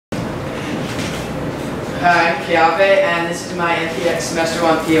Hi, I'm Keawe, and this is my NPX Semester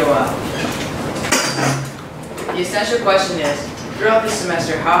 1 POL. The essential question is, throughout this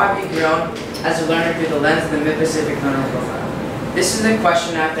semester, how have you grown as a learner through the lens of the Mid-Pacific Learner Profile? This is the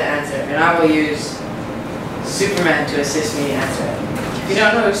question I have to answer, and I will use Superman to assist me answer it. If you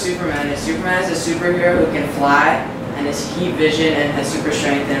don't know who Superman is a superhero who can fly, and has heat vision, and has super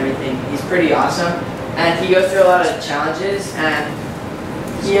strength and everything. He's pretty awesome, and he goes through a lot of challenges, and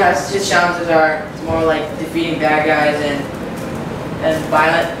his challenges are more like defeating bad guys and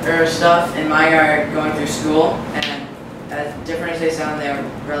violent stuff, and mine are going through school, and as different as they sound, they're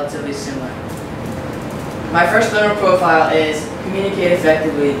relatively similar. My first learner profile is communicate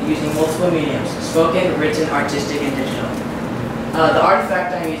effectively using multiple mediums, spoken, written, artistic, and digital. The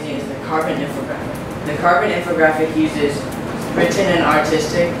artifact I'm using is the carbon infographic. The carbon infographic uses written and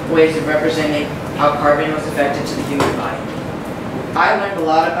artistic ways of representing how carbon was affected to the human body. I learned a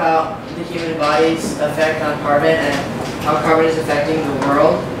lot about the human body's effect on carbon and how carbon is affecting the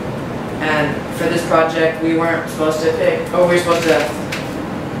world. And for this project, we weren't supposed to pick, or we were supposed to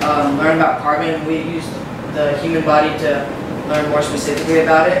learn about carbon. We used the human body to learn more specifically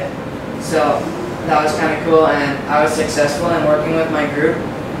about it. So that was kind of cool, and I was successful in working with my group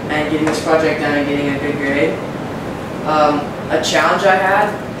and getting this project done and getting a good grade. A challenge I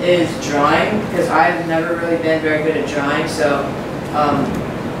had is drawing, because I've never really been very good at drawing, so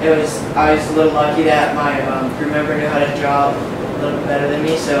I was a little lucky that my group member knew how to draw a little bit better than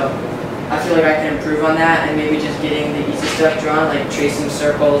me, so I feel like I can improve on that, and maybe just getting the easy stuff drawn, like tracing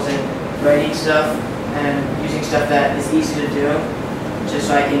circles and writing stuff, and using stuff that is easy to do, just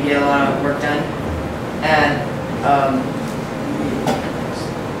so I can get a lot of work done. And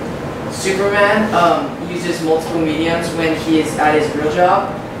Superman uses multiple mediums when he is at his real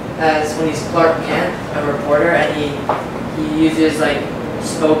job, as when he's Clark Kent, a reporter, and he uses like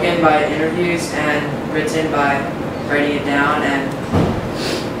spoken by interviews and written by writing it down, and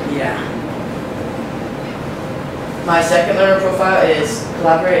yeah. My second learner profile is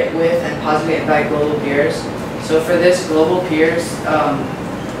collaborate with and positively impact global peers. So for this global peers,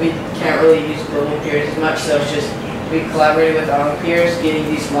 we can't really use global peers as much, so it's just we collaborated with our own peers getting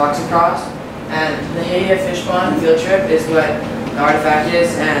these walks across. And the Haiti Fish Pond field trip is what the artifact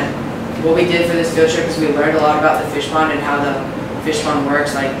is, and what we did for this field trip is we learned a lot about the fish pond and how the fish pond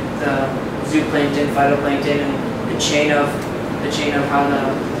works, like the zooplankton, phytoplankton, and the chain of how the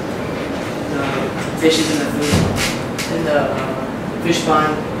fishes in the food in the fish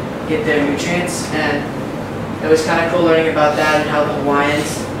pond get their nutrients. And it was kind of cool learning about that and how the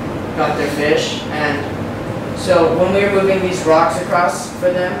Hawaiians got their fish. And so when we were moving these rocks across for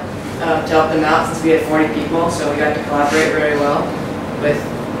them to help them out, since we had 40 people, so we got to collaborate very well with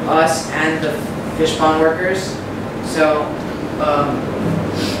us and the fish pond workers. So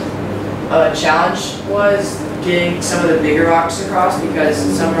a challenge was getting some of the bigger rocks across, because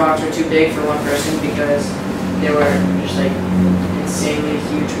some rocks were too big for one person because they were just like insanely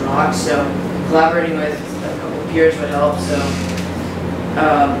huge rocks. So collaborating with a couple peers would help, so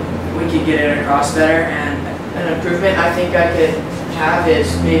we could get it across better. And an improvement I think I could have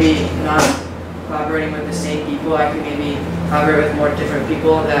is maybe not collaborating with the same people. I could maybe collaborate with more different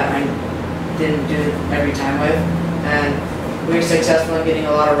people that I didn't do it every time with. And we were successful in getting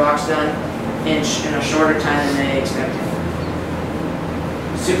a lot of rocks done in a shorter time than they expected.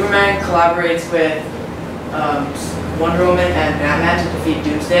 Superman collaborates with Wonder Woman and Batman to defeat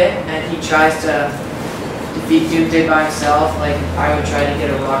Doomsday, and he tries to defeat Doomsday by himself, like I would try to get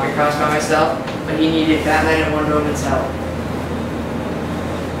a rock across by myself, but he needed Batman and Wonder Woman's help.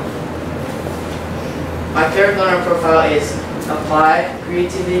 My third learner profile is apply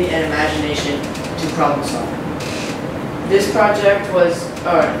creativity and imagination to problem solving. This project was,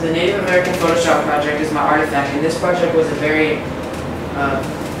 the Native American Photoshop project is my artifact, and this project was a very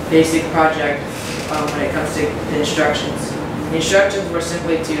basic project when it comes to the instructions. The instructions were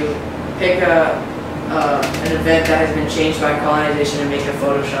simply to pick an event that has been changed by colonization and make a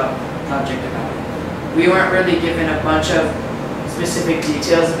Photoshop project about it. We weren't really given a bunch of specific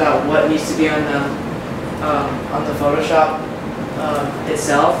details about what needs to be on the Photoshop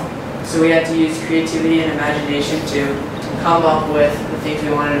itself, so we had to use creativity and imagination to come up with the things we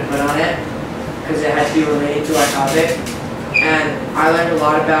wanted to put on it, because it had to be related to our topic. And I learned a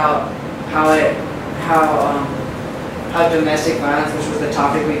lot about how domestic violence, which was the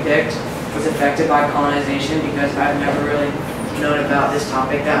topic we picked, was affected by colonization, because I've never really known about this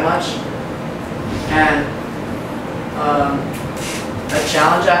topic that much. And a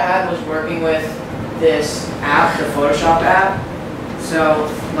challenge I had was working with this app, the Photoshop app. So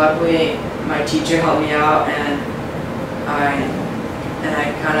luckily my teacher helped me out, and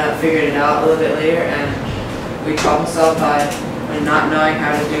I kind of figured it out a little bit later, and We problem solve by when not knowing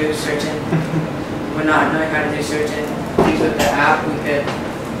how to do certain things with the app. We could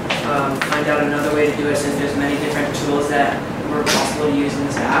find out another way to do it, since there's many different tools that were possible to use in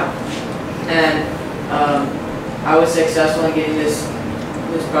this app. And I was successful in getting this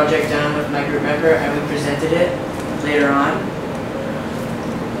project done with my group member, and we presented it later on.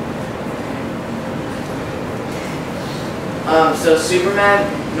 So Superman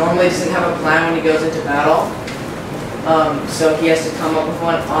normally doesn't have a plan when he goes into battle. So he has to come up with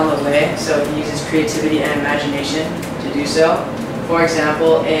one on the way. So he uses creativity and imagination to do so. For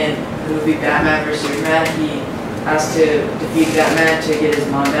example, in the movie Batman vs Superman, he has to defeat Batman to get his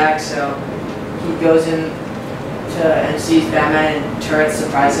mom back. So he goes in and sees Batman and turrets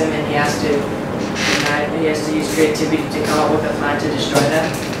surprise him, and he has to use creativity to come up with a plan to destroy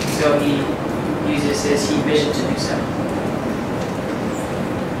them. So he uses his heat vision to do so.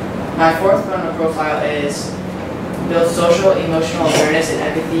 My fourth runner profile is build social, emotional awareness and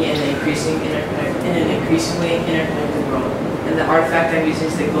empathy in an increasingly interconnected world. And the artifact I'm using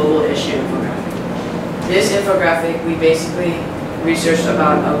is the global issue infographic. This infographic, we basically researched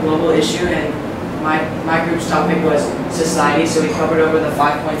about a global issue, and my group's topic was society, so we covered over the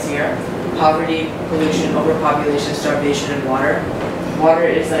 5 points here: poverty, pollution, overpopulation, starvation, and water. Water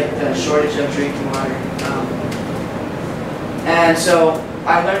is like the shortage of drinking water. And so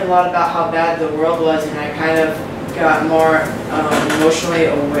I learned a lot about how bad the world was, and I kind of got more emotionally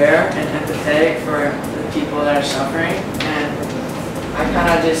aware and empathetic for the people that are suffering. And I kind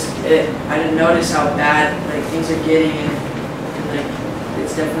of I didn't notice how bad like things are getting, and like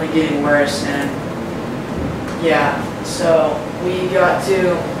it's definitely getting worse. And yeah, so we got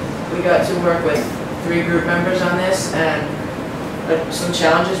to work with 3 group members on this, and some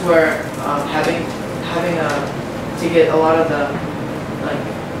challenges were having to get a lot of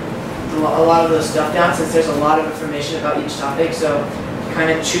the stuff down, since there's a lot of information about each topic. So kind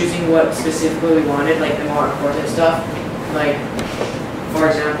of choosing what specifically we wanted, like the more important stuff. Like, for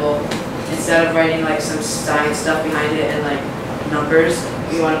example, instead of writing like some science stuff behind it and like numbers,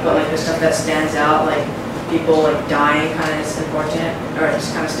 we want to put like the stuff that stands out, like people like dying kind of is important, or it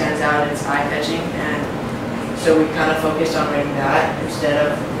just kind of stands out and it's eye-catching. And so we kind of focused on writing that instead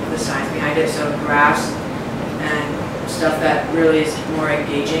of the science behind it. So graphs and stuff that really is more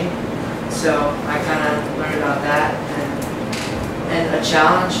engaging. So I kind of learned about that. And a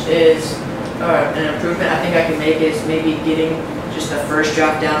challenge is, or an improvement I think I can make is maybe getting just the first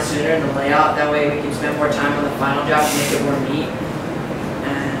draft down sooner in the layout. That way we can spend more time on the final draft to make it more neat.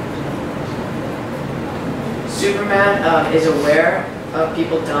 And Superman is aware of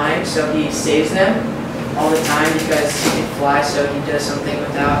people dying, so he saves them all the time because he can fly. So he does something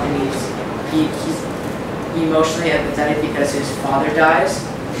without, and he's emotionally empathetic because his father dies.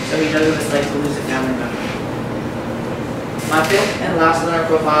 So he knows what it's like to lose a family member. My fifth and last learner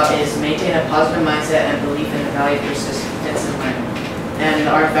profile is maintain a positive mindset and belief in the value of persistence in learning. And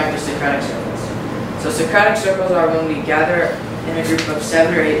the artifact is Socratic circles. So Socratic circles are when we gather in a group of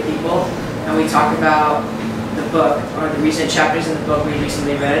 7 or 8 people and we talk about the book or the recent chapters in the book we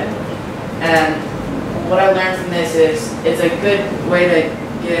recently read. And what I learned from this is it's a good way to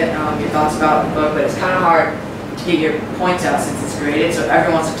get your thoughts about the book, but it's kind of hard to get your points out since it's graded, so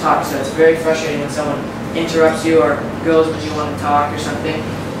everyone wants to talk, so it's very frustrating when someone interrupts you or goes when you want to talk or something.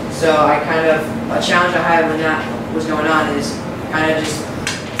 So a challenge I had when that was going on is kind of just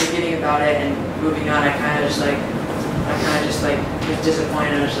forgetting about it and moving on. I kind of just was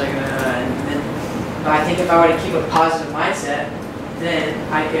disappointed. I was like, but I think if I were to keep a positive mindset, then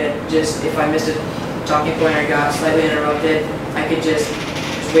I could just, if I missed a talking point or got slightly interrupted, I could just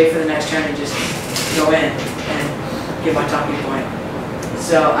wait for the next turn and just go in and give my talking point.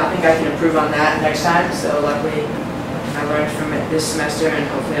 So I think I can improve on that next time. So luckily I learned from it this semester, and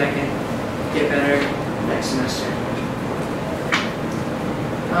hopefully I can get better next semester.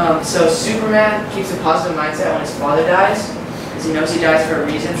 So Superman keeps a positive mindset when his father dies, because he knows he dies for a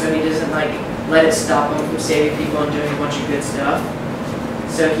reason, so he doesn't like let it stop him from saving people and doing a bunch of good stuff.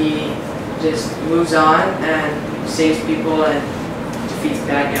 So he just moves on and saves people and defeats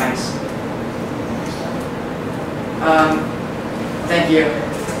bad guys. Thank you.